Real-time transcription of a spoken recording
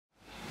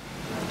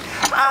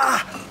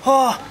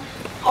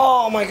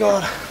Oh my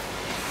god.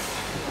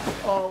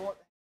 Oh, what?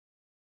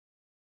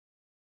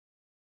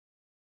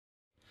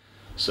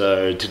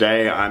 So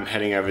today I'm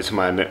heading over to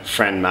my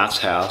friend Matt's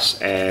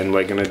house and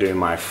we're gonna do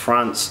my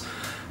fronts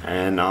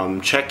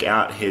and check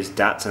out his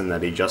Datsun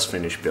that he just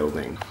finished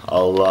building.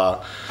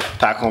 I'll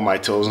pack all my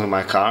tools in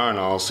my car and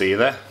I'll see you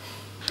there.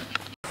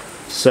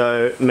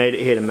 So made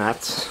it here to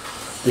Matt's.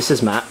 This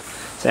is Matt.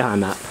 Say hi,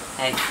 Matt.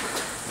 Hey.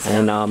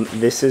 And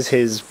this is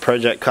his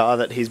project car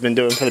that he's been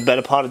doing for the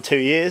better part of 2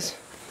 years.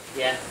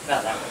 Yeah,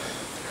 about that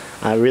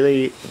one. A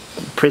really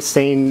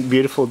pristine,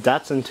 beautiful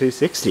Datsun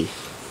 260.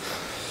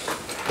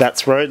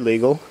 That's road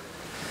legal,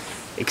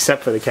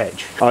 except for the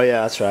cage. Oh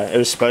yeah, that's right. It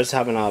was supposed to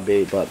have an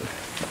RB, but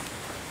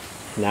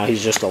now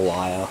he's just a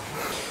liar.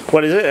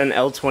 What is it? An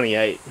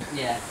L28?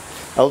 Yeah.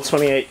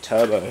 L28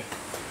 turbo.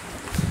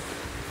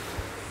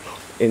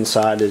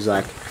 Inside is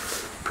like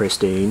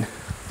pristine.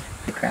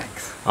 It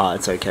cracks. Oh,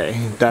 it's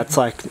okay. That's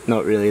like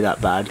not really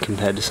that bad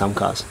compared to some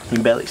cars. You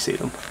can barely see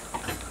them.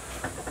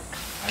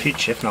 Cute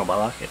shift knob, I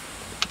like it.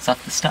 It's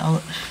off the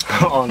Starlet.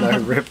 Oh no,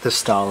 rip the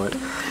Starlet.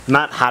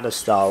 Matt had a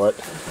Starlet.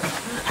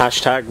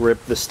 Hashtag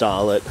rip the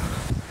Starlet.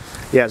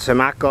 Yeah, so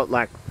Matt got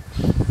like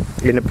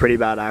in a pretty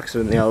bad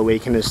accident the other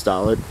week in his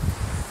Starlet.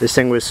 This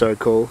thing was so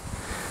cool.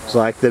 It was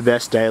like the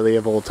best daily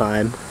of all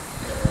time.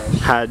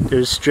 It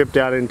was stripped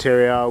out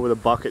interior with a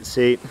bucket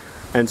seat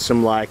and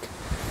some like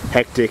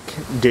hectic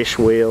dish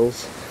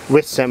wheels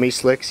with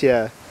semi-slicks,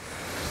 yeah.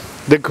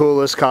 The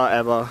coolest car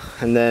ever,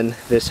 and then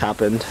this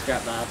happened.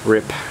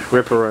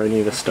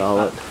 Ripperoni the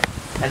Starlet.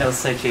 And it was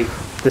so cheap.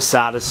 The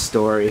saddest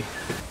story.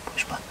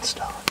 Push button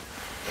Starlet.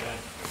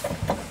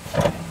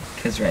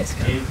 Cause race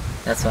car.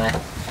 That's why.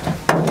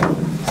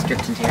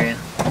 Stripped interior.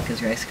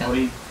 Cause race car.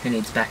 Who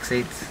needs back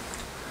seats?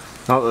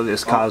 Not that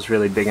this car is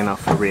really big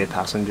enough for rear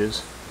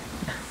passengers.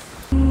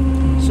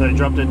 So I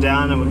dropped it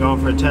down and we're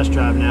going for a test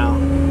drive now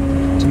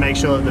to make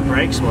sure that the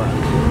brakes work.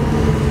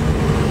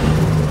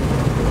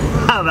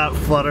 That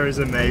flutter is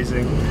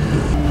amazing.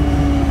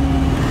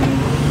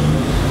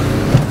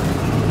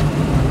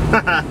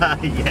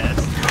 Yes.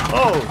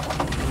 Oh!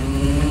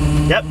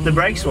 Yep, the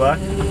brakes work.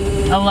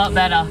 A lot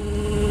better.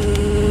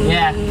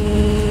 Yeah.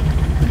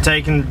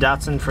 Taking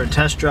Datsun for a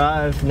test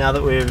drive. Now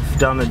that we've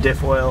done the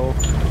diff oil,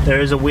 there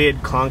is a weird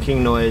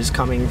clunking noise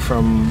coming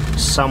from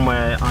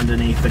somewhere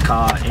underneath the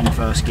car in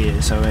first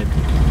gear, so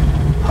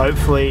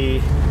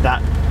hopefully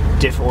that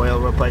diff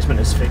oil replacement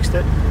has fixed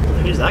it.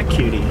 Who's that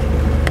cutie?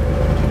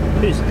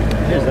 Who's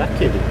that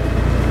cutie?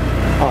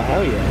 Oh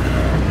hell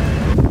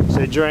yeah.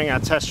 So during our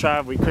test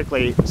drive we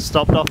quickly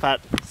stopped off at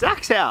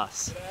Zach's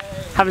house.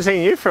 Hey. Haven't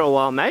seen you for a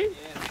while, mate.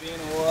 Yeah, it's been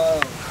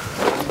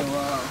a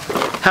while.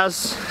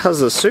 How's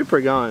the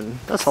Supra going?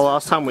 That's the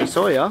last time we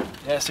saw you.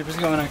 Yeah, Supra's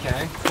going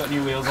okay. Got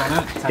new wheels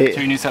on it. It's had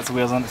 2 new sets of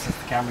wheels on it since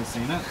the camera's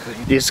seen it.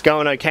 It's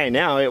going okay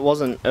now, it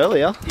wasn't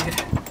earlier. Yeah.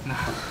 No.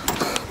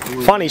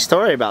 Funny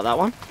story about that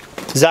one.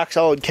 Zach's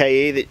old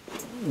KE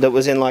that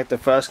was in like the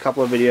first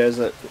couple of videos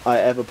that I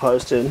ever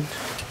posted,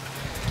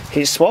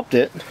 he swapped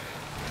it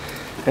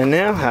and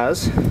now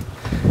has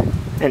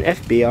an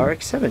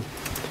FBRX7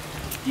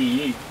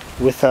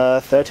 with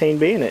a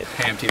 13B in it.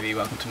 Hey MTV,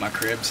 welcome to my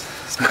cribs.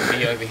 It's my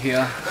B over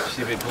here.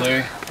 She's a bit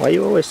blue. Why are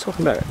you always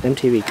talking about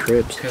MTV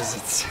cribs? Because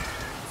it's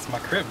my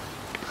crib.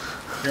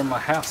 You're in my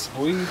house,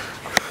 boy.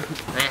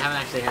 They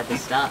haven't actually had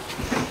this start.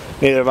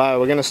 Neither have I.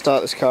 We're going to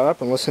start this car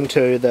up and listen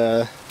to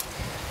the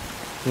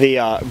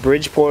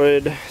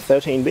Bridgeported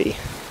 13B.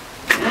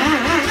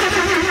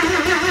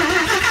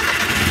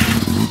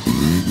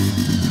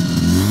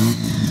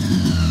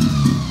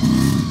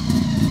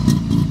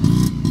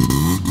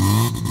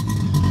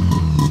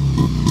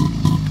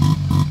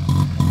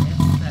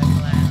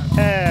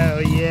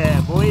 Hell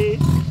yeah, boy!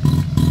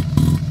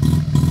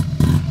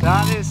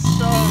 That is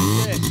so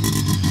sick.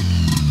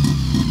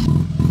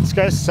 Let's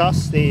go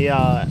suss the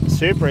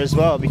Supra as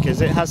well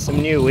because it has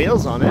some new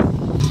wheels on it.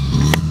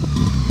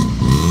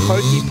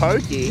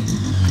 Pokey.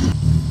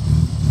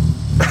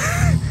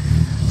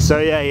 So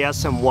yeah, he has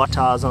some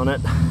Watars on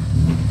it.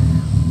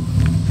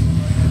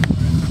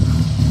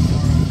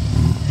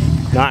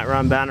 Night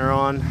run banner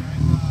on.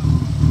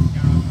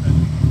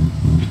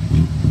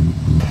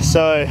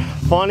 So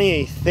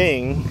funny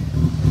thing,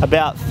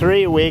 about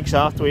 3 weeks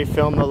after we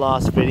filmed the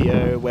last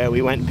video where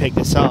we went and picked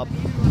this up,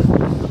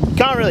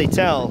 can't really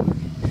tell,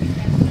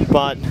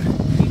 but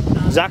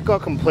Zach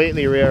got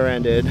completely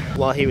rear-ended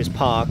while he was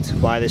parked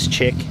by this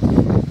chick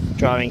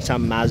driving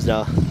some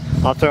Mazda.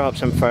 I'll throw up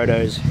some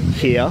photos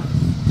here.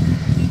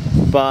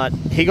 But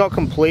he got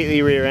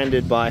completely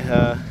rear-ended by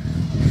her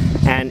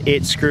and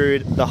it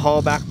screwed the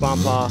whole back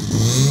bumper,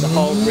 the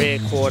whole rear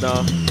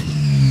quarter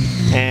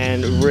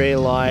and rear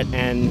light,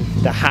 and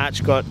the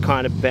hatch got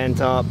kind of bent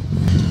up.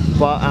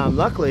 But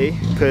luckily,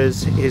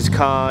 because his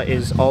car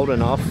is old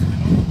enough,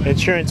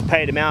 insurance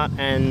paid him out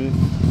and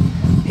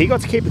he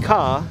got to keep the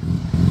car.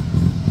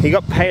 He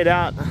got paid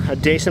out a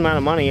decent amount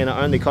of money and it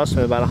only cost him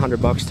about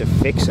 $100 to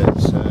fix it.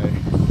 So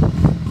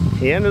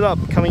he ended up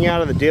coming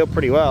out of the deal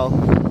pretty well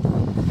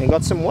and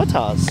got some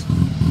Watars.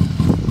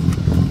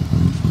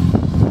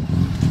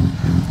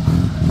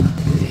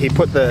 he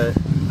put the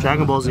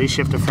Dragon Ball Z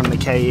shifter from the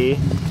KE.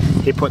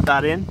 He put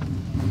that in.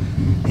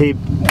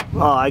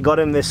 I got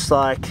him this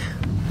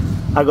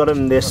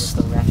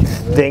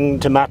thing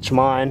to match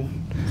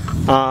mine.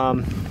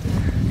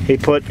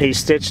 He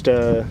stitched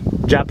a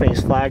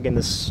Japanese flag in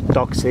the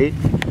stock seat,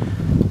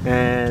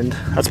 and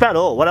that's about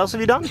all. What else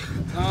have you done?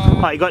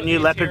 You got new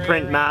leopard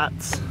print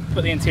mats.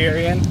 Put the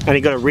interior in. And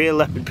he got a rear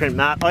leopard print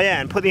mat. Oh yeah,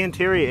 and put the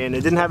interior in.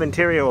 It didn't have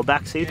interior or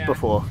back seats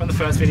before. From the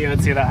first video,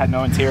 I'd see that had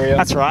no interior.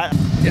 That's right.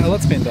 Yeah,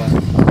 lots been done.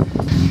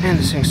 Man,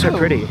 this thing's so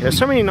pretty. There's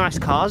so many nice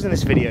cars in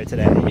this video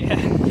today.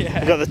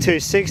 Yeah. We got the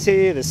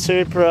 260, the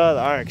Supra,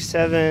 the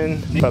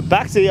RX-7. But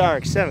back to the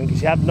RX-7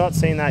 because you have not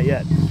seen that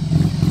yet.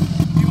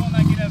 You want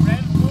to get a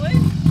rev, boy?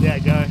 Yeah,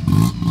 go.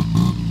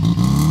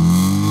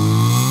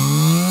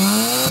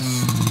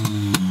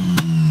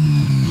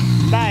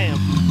 Bam!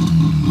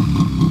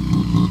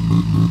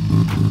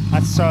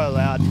 That's so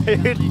loud,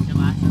 dude.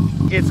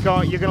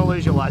 You're gonna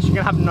lose your license.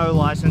 You're gonna have no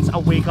license a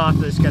week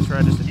after this gets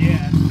registered.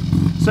 Yeah.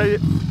 So,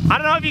 I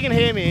don't know if you can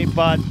hear me,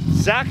 but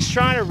Zach's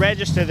trying to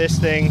register this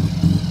thing.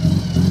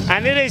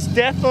 And it is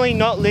definitely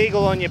not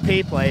legal on your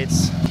P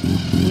plates.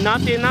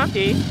 Naughty,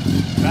 naughty.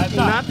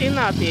 Naughty,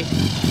 naughty.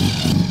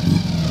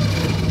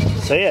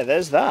 So yeah,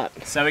 there's that.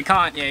 So you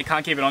can't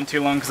keep it on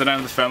too long because I don't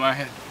have the thermo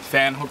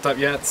fan hooked up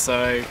yet,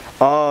 so...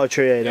 Oh,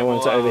 true, yeah, you don't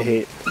want it to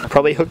overheat.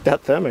 Probably hook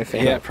that thermo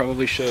fan. Yeah,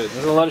 probably should.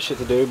 There's a lot of shit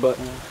to do, but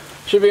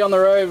should be on the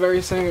road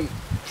very soon.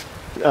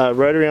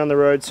 Rotary on the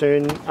road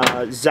soon.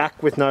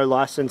 Zach with no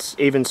license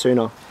even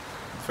sooner.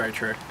 Very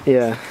true.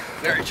 Yeah.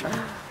 Very true.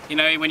 You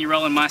know, when you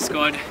roll in my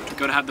squad, you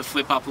gotta have the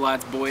flip up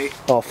lights, boy.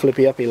 Oh,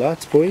 flippy uppy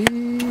lights, boy.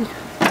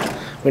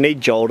 We need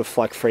Joel to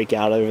like freak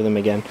out over them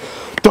again.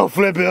 The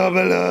flippy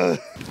uppy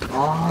lights.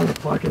 Oh, the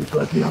fucking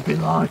flippy uppy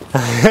lights.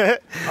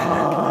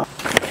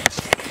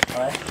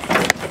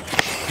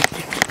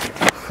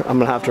 I'm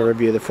gonna have to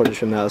review the footage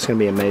from that. It's gonna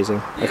be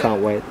amazing. I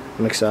can't wait.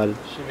 I'm excited.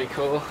 Should be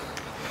cool.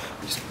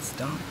 Just it's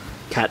done.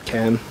 Cat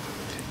cam.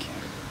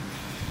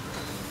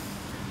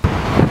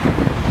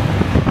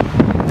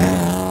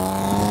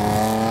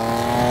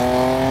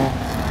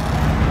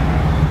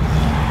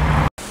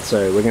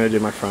 So we're gonna do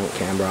my front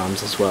camber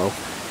arms as well,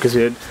 because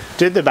we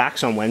did the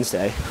backs on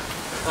Wednesday.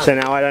 So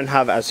now I don't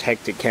have as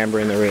hectic camber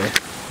in the rear.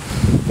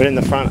 But in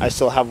the front I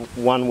still have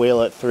one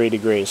wheel at 3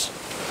 degrees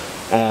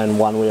and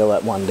one wheel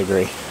at 1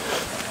 degree.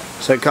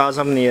 So car's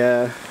up in the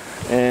air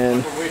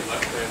and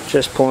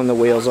just pulling the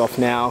wheels off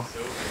now.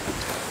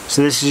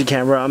 So this is your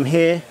camber arm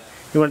here.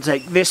 You want to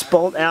take this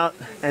bolt out,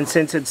 and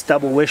since it's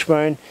double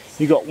wishbone,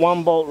 you got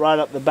one bolt right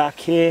up the back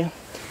here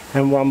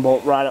and one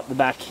bolt right up the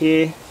back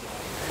here,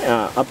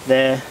 up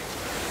there,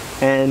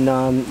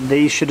 and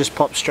these should just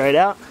pop straight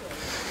out.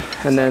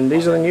 And then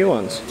these are the new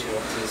ones.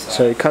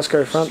 So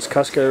Cusco fronts,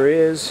 Cusco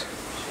rears.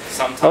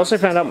 I also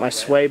found out my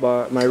sway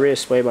bar, my rear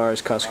sway bar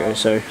is Cusco,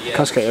 so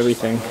Cusco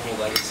everything.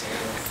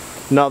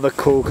 Another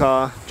cool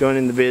car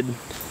joining the bid.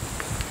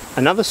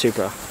 Another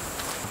Supra,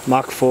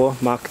 Mark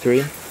IV, Mark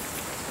III.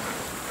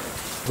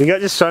 We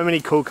got just so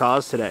many cool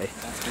cars today.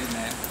 That's good,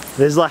 man.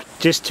 There's like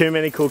just too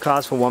many cool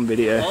cars for one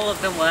video. All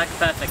of them work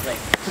perfectly.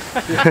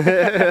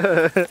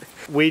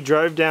 We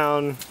drove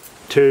down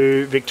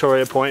to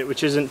Victoria Point,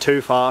 which isn't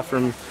too far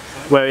from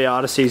where we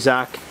are, to see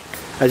Zach,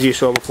 as you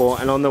saw before,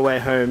 and on the way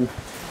home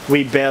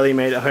we barely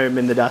made it home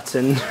in the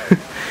Datsun.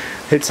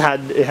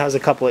 It has a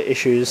couple of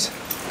issues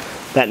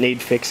that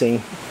need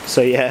fixing,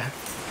 so yeah.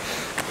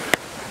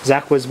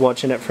 Zach was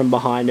watching it from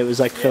behind. It was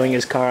like filling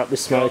his car up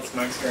with smoke.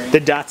 The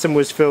Datsun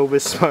was filled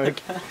with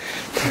smoke.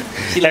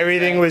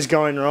 Everything was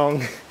going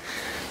wrong.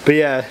 But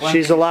yeah,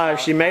 she's alive.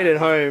 She made it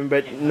home,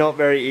 but not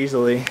very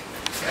easily.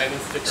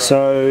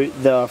 So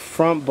the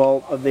front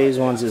bolt of these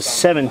ones is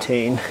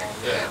 17.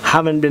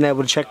 Haven't been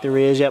able to check the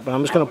rears yet, but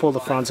I'm just going to pull the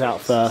fronts out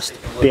first.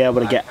 Be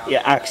able to get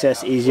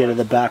access easier to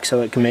the back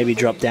so it can maybe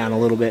drop down a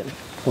little bit.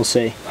 We'll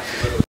see.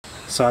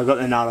 So I got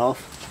the nut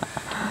off,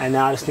 and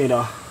now I just need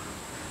to...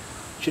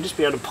 Should just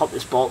be able to pop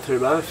this bolt through,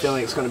 but I have a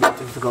feeling it's going to be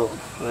difficult.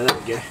 Oh, there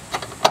we go.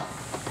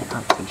 I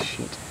can't see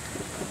shit.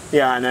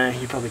 Yeah, I know,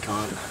 you probably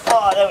can't.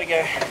 Oh, there we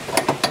go.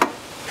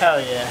 Hell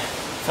yeah.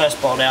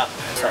 First bolt out.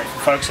 Sorry,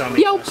 focus on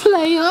me. Yo, first.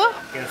 player! You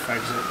gotta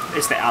focus it.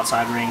 It's the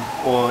outside ring,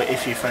 or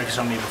if you focus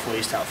on me before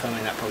you start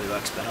filming, that probably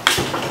works better.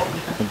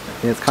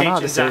 Yeah, it's kind of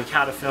hard to see. Teaching Zach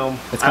how to film.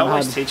 It's I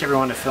always hard. teach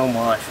everyone to film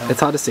while I film. It's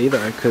hard to see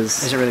though,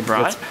 because Is it really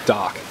bright? it's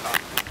dark.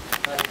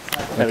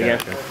 There we go.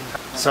 Okay.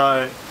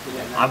 So,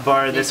 I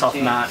borrowed this off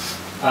Matt.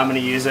 I'm going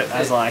to use it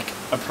as like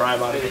a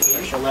primer to get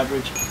extra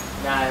leverage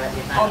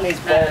on these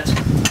bolts.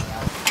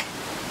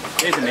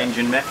 There's an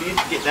engine, Matthew.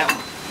 Get that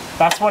one.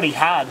 That's what he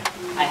had.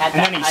 I had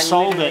And that. then he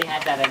sold it. I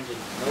had that engine.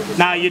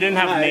 No, you didn't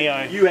have a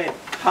Neo. You had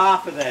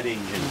half of that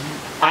engine.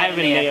 I have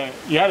a Neo.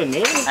 You had a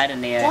Neo? I had a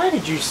Neo. Why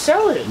did you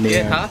sell it?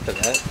 Yeah. half of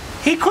that.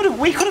 We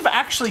could have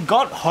actually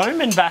got home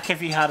and back if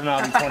he had an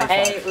RB25.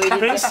 Hey, we did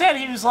But instead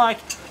he was like,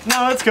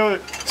 no, let's go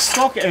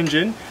stock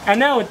engine, and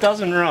now it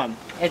doesn't run.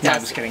 It No, does.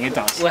 I'm just kidding, it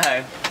does.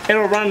 Whoa.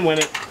 It'll run when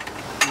it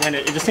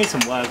just needs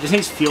some work. It just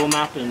needs fuel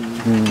map and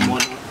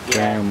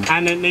Damn.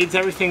 And it needs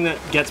everything that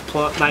gets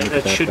plugged, like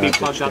that should be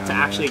plugged up to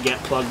actually get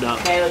plugged up.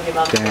 Hey, look, your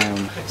mum. Damn.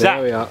 Zach.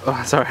 There we are.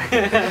 Oh, sorry.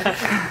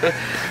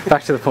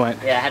 Back to the point.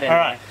 Yeah, I had it.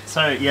 Alright,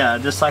 so yeah,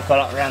 just like got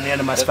up around the end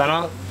of my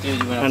spanner.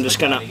 I'm just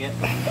gonna No,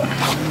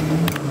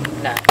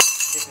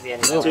 this is the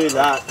end of do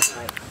that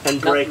and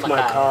break Not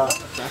my car.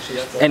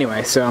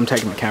 Anyway, so I'm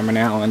taking the camera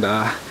now and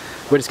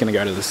we're just gonna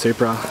go to the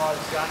Supra.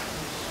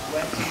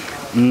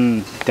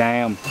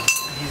 Damn.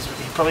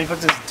 He probably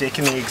puts his dick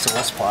in the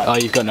exhaust pipe. Oh,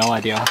 you've got no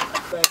idea. I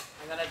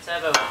got a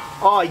turbo.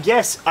 Oh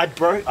yes, I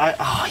broke.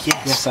 Oh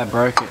yes. Yes, I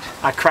broke it.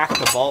 I cracked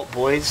the bolt,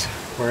 boys.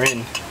 We're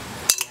in.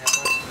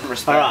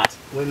 All right,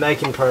 we're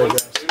making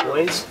progress,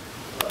 boys.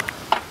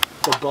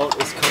 The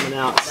bolt is coming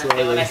out When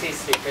I slowly. see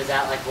stickers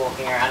out, like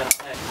walking around.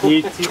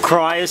 You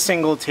cry a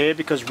single tear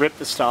because Rip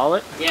the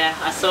Starlet. Yeah,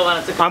 I saw one.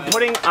 It took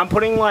I'm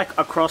putting like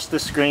across the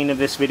screen of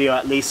this video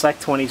at least like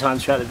 20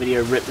 times throughout the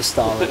video, Rip the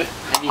Starlet.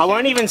 I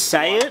won't even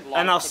say it,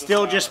 and I'll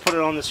still just put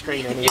it on the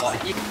screen anyway.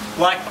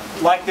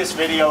 Like this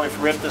video with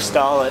Rip the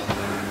Starlet.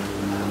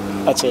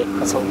 That's it.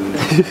 That's all.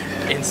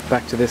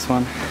 Back to this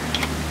one.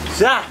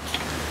 Zach.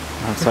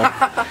 Oh,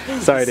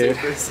 sorry. Sorry, dude.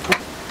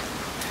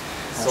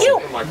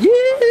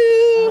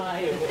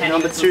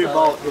 Number 2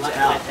 bolt is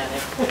out.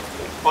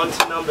 On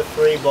to number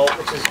 3 bolt,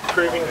 which is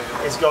proving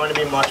is going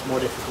to be much more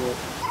difficult.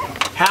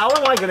 How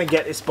am I going to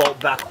get this bolt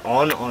back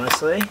on,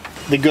 honestly?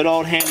 The good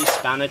old handy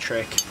spanner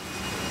trick.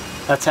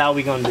 That's how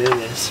we're going to do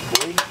this,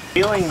 boy.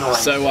 Feeling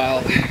noise. So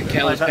while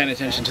Kayla's paying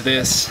attention to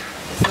this,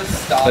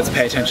 let's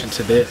pay attention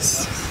to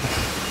this.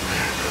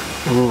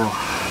 Ooh.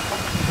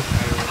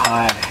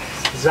 Hi.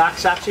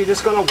 Zach's actually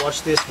just going to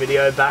watch this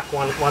video back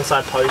once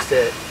I post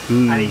it,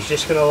 and he's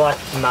just going to like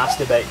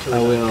masturbate to it.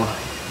 I will.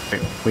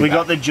 We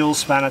got the dual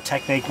spanner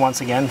technique once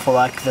again for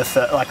like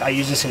the I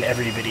use this in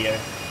every video.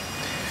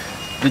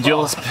 The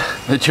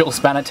dual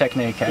spanner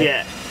technique, eh?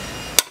 Yeah.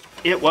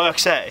 It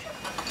works, eh?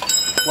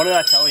 What did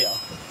I tell you?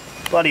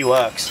 Bloody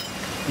works.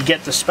 You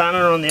get the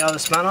spanner on the other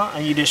spanner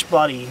and you just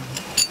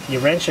you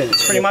wrench it.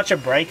 It's pretty much a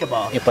breaker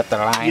bar. You put the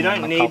line You don't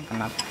on the need-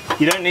 coconut.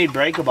 You don't need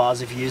breaker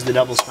bars if you use the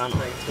double spanner.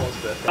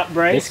 That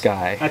brace, This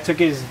guy I took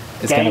his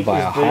is gonna gauge, buy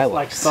his a boost, Hilux.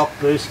 like stock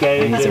boost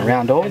gauge. And he's and-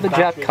 around all and the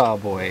back Jap car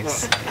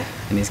boys.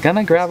 And he's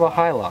gonna grab a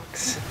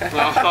Hilux.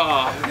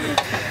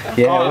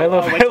 Yeah, Oh, we're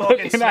we're talking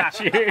looking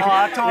smack. at you. Oh,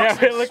 I talk Yeah,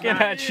 some we're looking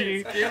smack. at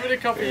you. Give it a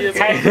couple years.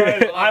 Hey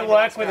bro, I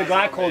work with a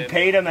guy called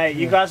Peter, mate.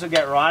 You guys will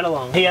get right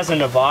along. He has a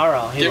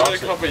Navara. He Give it a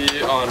loves it. couple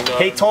years. Oh no.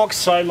 He talks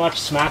so much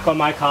smack on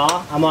my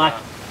car. I'm like,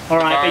 all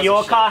right, but Navara's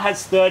your a car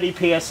has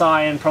 30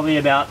 psi and probably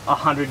about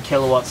 100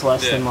 kilowatts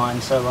less than Yeah.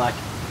 mine. So like,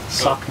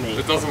 suck me.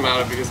 It doesn't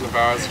matter because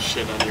Navara's a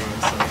shit anyway.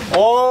 So.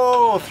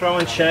 Oh,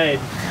 throwing shade.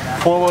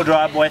 4-wheel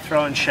drive boy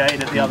throwing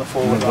shade at the other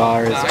 4-wheel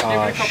drive. Navaras Nah, give it a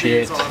are couple shit.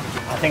 years on.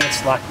 I think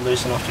it's like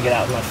loose enough to get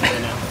out with my finger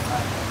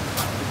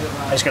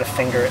now. I just gotta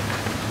finger it.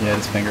 Yeah,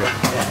 just finger it.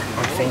 Yeah,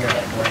 I'm fingering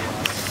it, boy.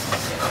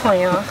 Oh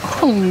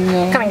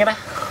yeah. Can I get a?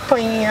 Oh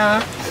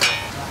yeah.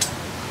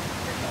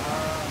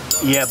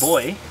 Yeah,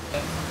 boy.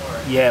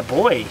 Yeah,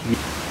 boy.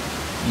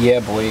 Yeah,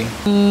 boy.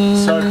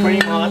 So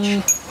pretty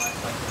much,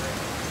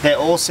 they're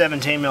all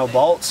 17mm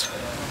bolts.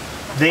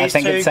 These I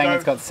think two it's saying go,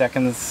 it's got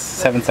 7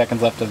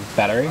 seconds left of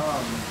battery.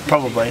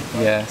 probably.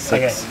 Yeah,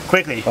 Okay, 6.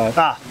 quickly.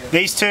 Five.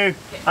 These two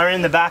are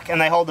in the back and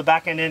they hold the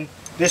back end in.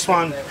 This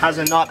one has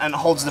a nut and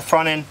holds the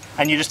front end,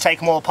 and you just take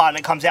them all apart and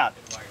it comes out.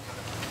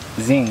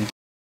 Zing.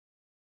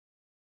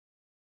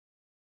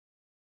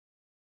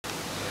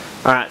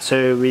 Alright,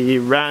 so we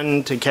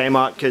ran to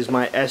Kmart because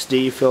my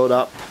SD filled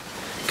up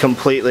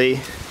completely.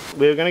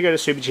 We were going to go to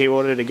Super Cheap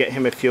Water to get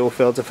him a fuel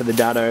filter for the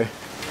Dado,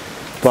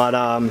 but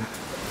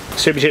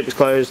Super Cheap was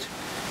closed.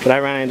 But I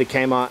ran into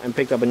Kmart and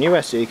picked up a new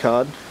SD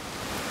card,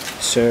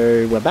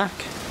 so we're back.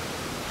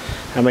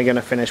 And we're going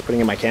to finish putting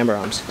in my camber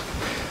arms.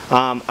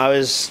 I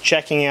was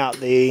checking out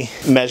the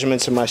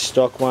measurements of my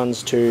stock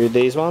ones to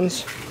these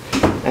ones,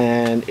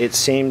 and it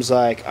seems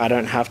like I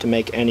don't have to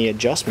make any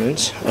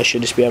adjustments. I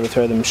should just be able to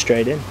throw them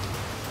straight in.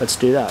 Let's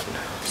do that.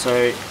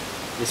 So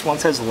this one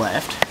says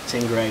left, it's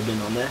engraved in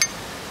on there.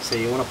 So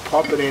you want to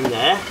pop it in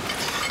there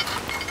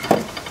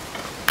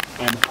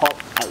and pop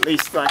at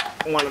least like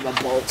one of the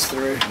bolts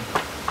through.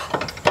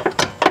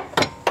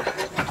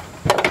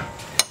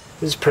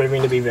 This is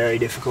proving to be very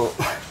difficult.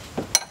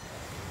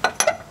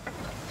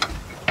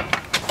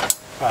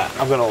 Alright,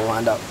 I've got it all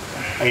lined up.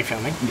 Are you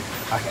filming?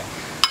 Yeah. Okay.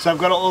 So I've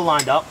got it all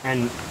lined up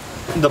and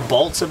the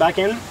bolts are back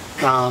in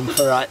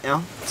for right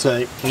now. So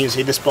you can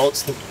see this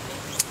bolt's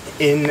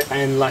in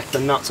and like the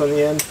nuts on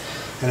the end.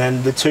 And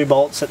then the 2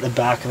 bolts at the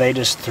back, they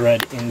just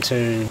thread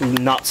into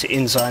nuts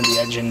inside the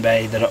engine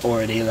bay that are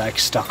already like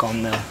stuck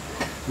on the,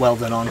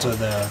 welded onto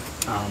the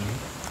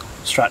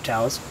strap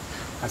towers.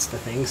 That's the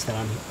things that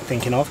I'm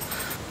thinking of.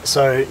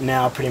 So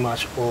now pretty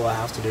much all I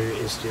have to do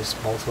is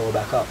just bolt it all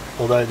back up.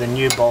 Although the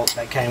new bolt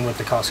that came with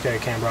the Cusco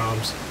camber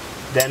arms,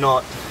 they're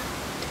not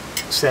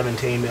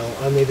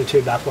 17mm, only the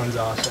 2 back ones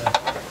are, so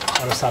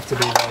I'll just have to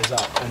do those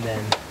up and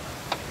then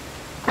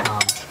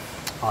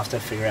I'll have to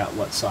figure out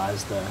what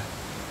size the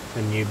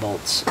new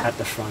bolts at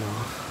the front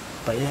are.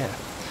 But yeah,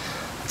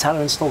 that's how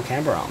to install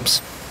camber arms.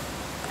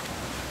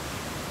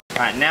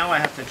 Alright, now I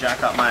have to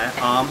jack up my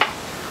arm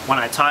when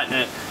I tighten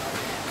it,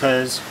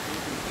 because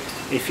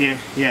if you,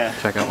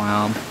 Check out my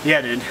arm.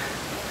 Yeah, dude.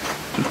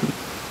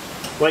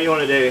 What you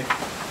want to do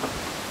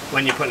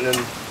when you're putting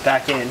them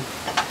back in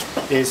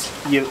is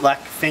you like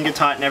finger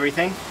tighten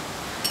everything,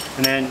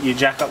 and then you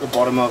jack up the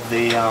bottom of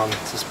the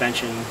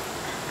suspension.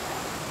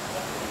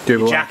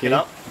 You jack it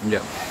up.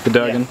 Yep. The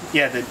Durgan.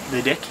 Yeah,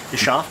 the dick, the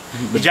shaft.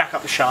 You jack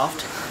up the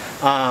shaft,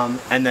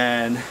 and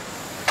then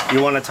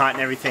you want to tighten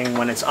everything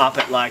when it's up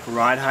at like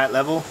ride height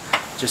level,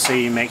 just so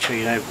you make sure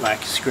you don't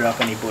like screw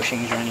up any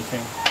bushings or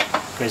anything.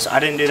 Because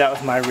I didn't do that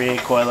with my rear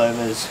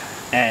coilovers,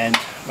 and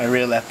my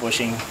rear left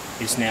bushing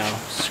is now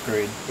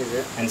screwed. Is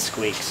it? And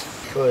squeaks.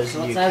 What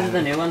size are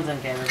the new ones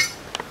on Camber?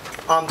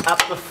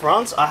 At the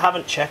front, I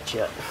haven't checked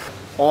yet.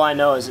 All I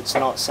know is it's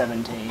not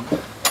 17.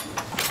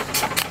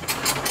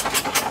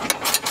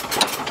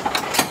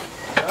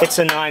 It's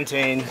a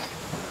 19.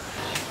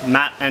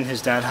 Matt and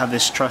his dad have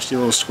this trusty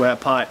little square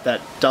pipe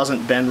that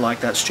doesn't bend like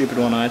that stupid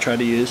one I tried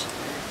to use.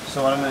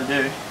 So what I'm going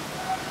to do,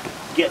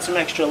 get some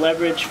extra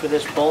leverage for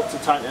this bolt to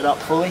tighten it up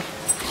fully,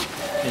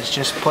 is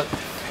just put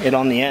it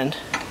on the end,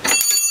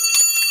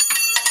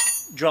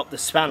 drop the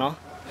spanner,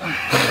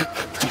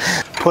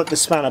 put the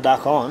spanner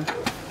back on,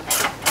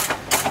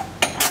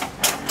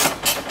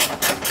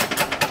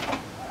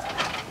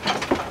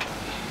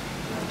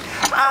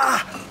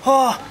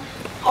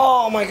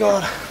 oh my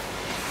god.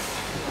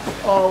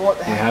 Oh, what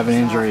the heck? You have an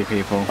injury,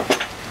 people.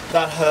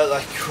 That hurt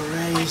like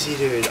crazy,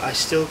 dude. I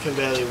still can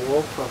barely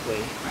walk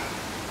properly.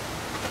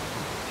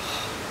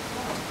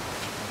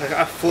 Like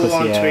I full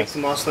on tweaked the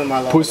muscle in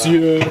my lower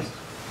back.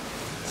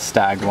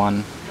 Stag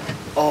 1.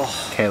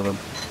 Oh. Caleb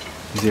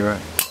 0.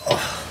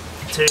 Oh.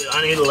 Dude,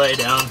 I need to lay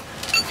down.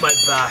 My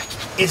back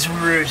is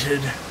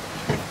rooted.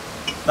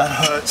 That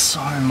hurts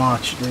so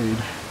much, dude.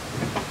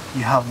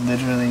 You have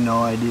literally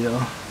no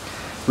idea.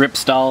 Rip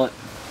style it.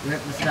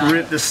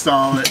 Rip the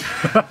starlet.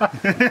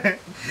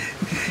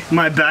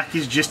 My back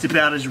is just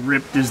about as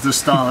ripped as the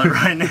starlet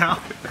right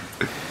now.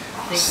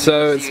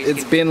 So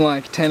it's been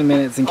like 10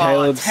 minutes and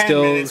Caleb's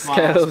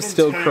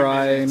still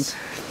crying. Minutes.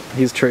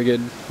 He's triggered.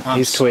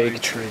 He's tweaked.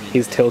 So triggered.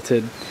 He's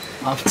tilted.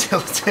 I'm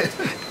tilted.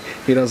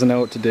 He doesn't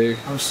know what to do.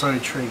 I'm so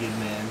triggered,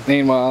 man.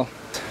 Meanwhile,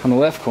 on the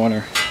left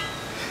corner,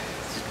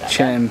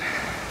 Chen.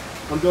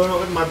 I'm doing it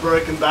with my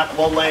broken back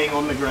while laying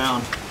on the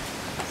ground.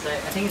 So I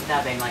think it's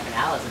now been like an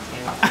hour since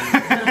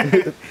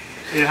Caleb.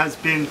 It has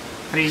been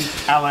 3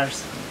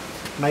 hours.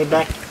 My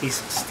back is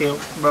still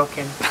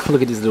broken.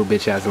 Look at this little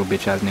bitch ass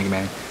nigga,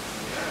 man.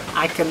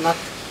 I cannot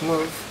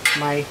move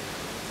my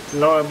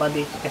lower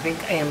body. I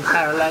think I am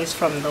paralyzed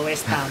from the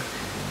waist down.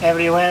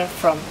 Everywhere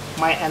from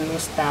my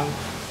anus down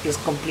is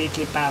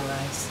completely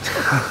paralyzed.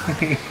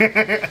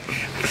 I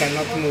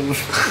cannot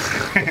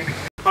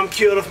move. I'm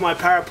cured of my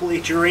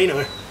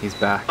paraplegia. He's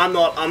back. I'm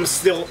not, I'm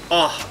still,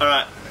 oh,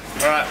 alright.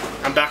 Alright,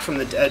 I'm back from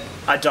the dead.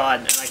 I died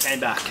and I came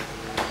back.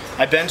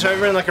 I bent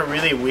over in like a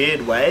really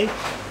weird way,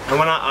 and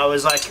when I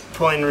was like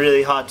pulling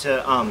really hard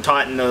to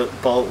tighten the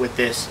bolt with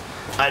this,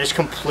 I just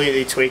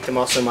completely tweaked the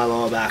muscle in my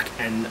lower back,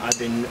 and I've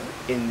been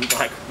in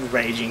like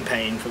raging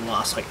pain for the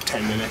last like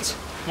 10 minutes.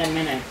 10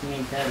 minutes, you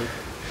mean 30.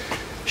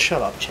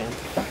 Shut up, champ.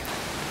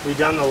 We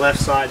done the left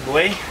side,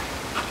 boy.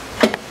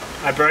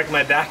 I broke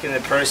my back in the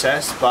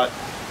process, but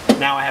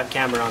now I have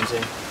camber arms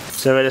in.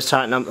 So we're just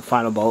tightening up the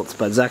final bolts,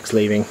 but Zach's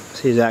leaving.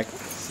 See you, Zach.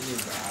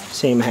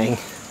 See him hang.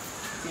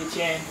 See you,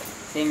 Chen.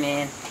 See you,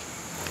 man.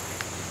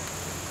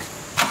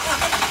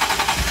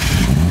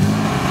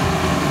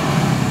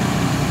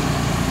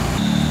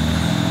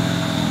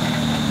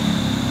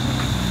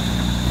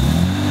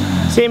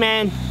 See you,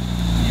 man.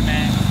 See you,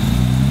 man.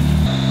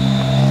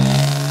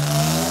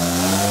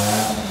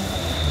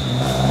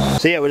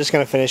 So yeah, we're just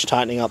going to finish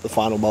tightening up the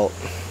final bolt.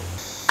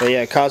 But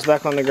yeah, car's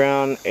back on the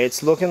ground.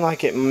 It's looking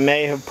like it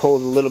may have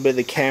pulled a little bit of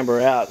the camber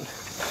out.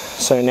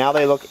 So now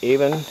they look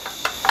even,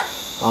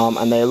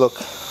 and they look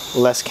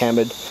less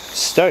cambered.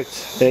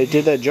 Stoked. They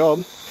did their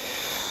job,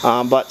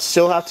 but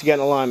still have to get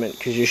in alignment,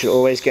 because you should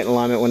always get in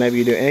alignment whenever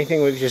you do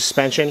anything with your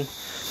suspension.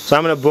 So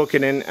I'm going to book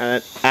it in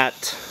at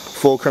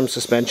Fulcrum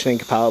Suspension in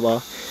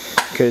Capalaba,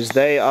 because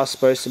they are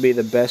supposed to be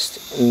the best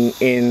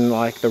in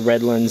like the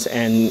Redlands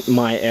and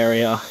my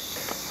area.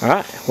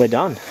 Alright, we're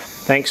done.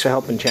 Thanks for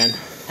helping, Chen.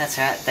 That's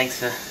right, thanks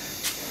for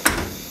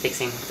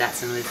fixing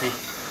Datsun with me.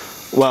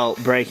 Well,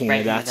 breaking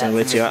the Datsun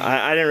with you.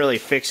 I didn't really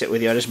fix it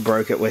with you, I just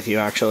broke it with you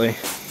actually.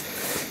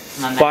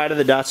 Bye to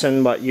the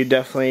Datsun, but you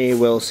definitely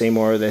will see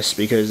more of this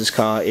because this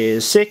car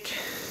is sick.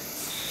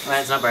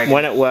 Well, it's not broken.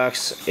 When it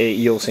works,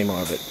 you'll see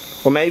more of it.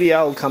 Or maybe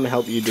I'll come and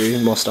help you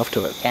do more stuff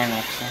to it. Can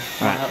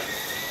actually. Alright.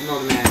 More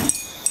the merrier.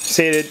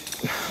 See you, dude.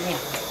 Yeah.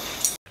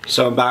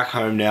 So I'm back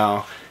home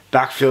now.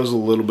 Back feels a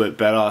little bit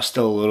better,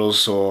 still a little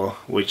sore,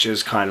 which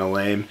is kind of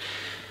lame.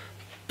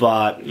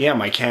 But yeah,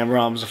 my camber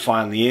arms are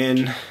finally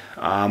in.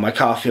 My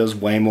car feels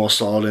way more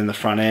solid in the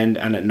front end,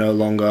 and it no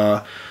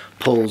longer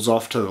pulls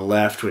off to the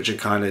left, which it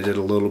kind of did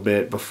a little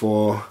bit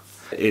before.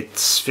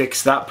 It's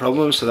fixed that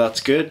problem, so that's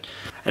good.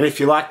 And if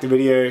you liked the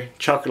video,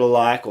 chuck it a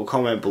like or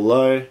comment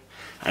below.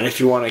 And if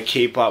you want to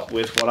keep up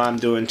with what I'm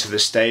doing to the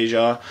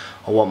Stager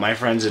or what my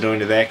friends are doing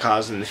to their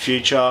cars in the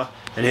future,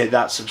 then hit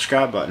that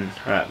subscribe button.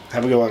 Alright,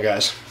 have a good one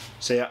guys.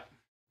 See ya.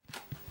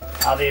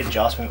 How the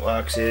adjustment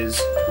works is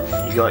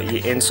you got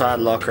your inside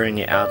locker and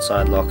your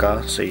outside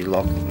locker. So you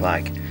lock,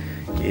 like,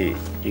 you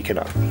can,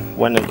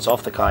 when it's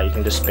off the car you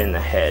can just spin the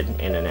head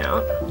in and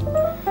out.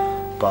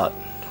 But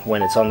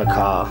when it's on the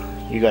car,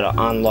 you got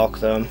to unlock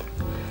them,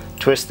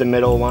 twist the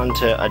middle one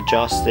to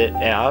adjust it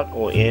out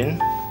or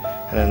in,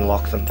 and then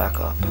lock them back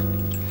up.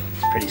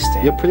 It's pretty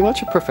standard. You're pretty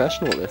much a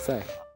professional at this, eh?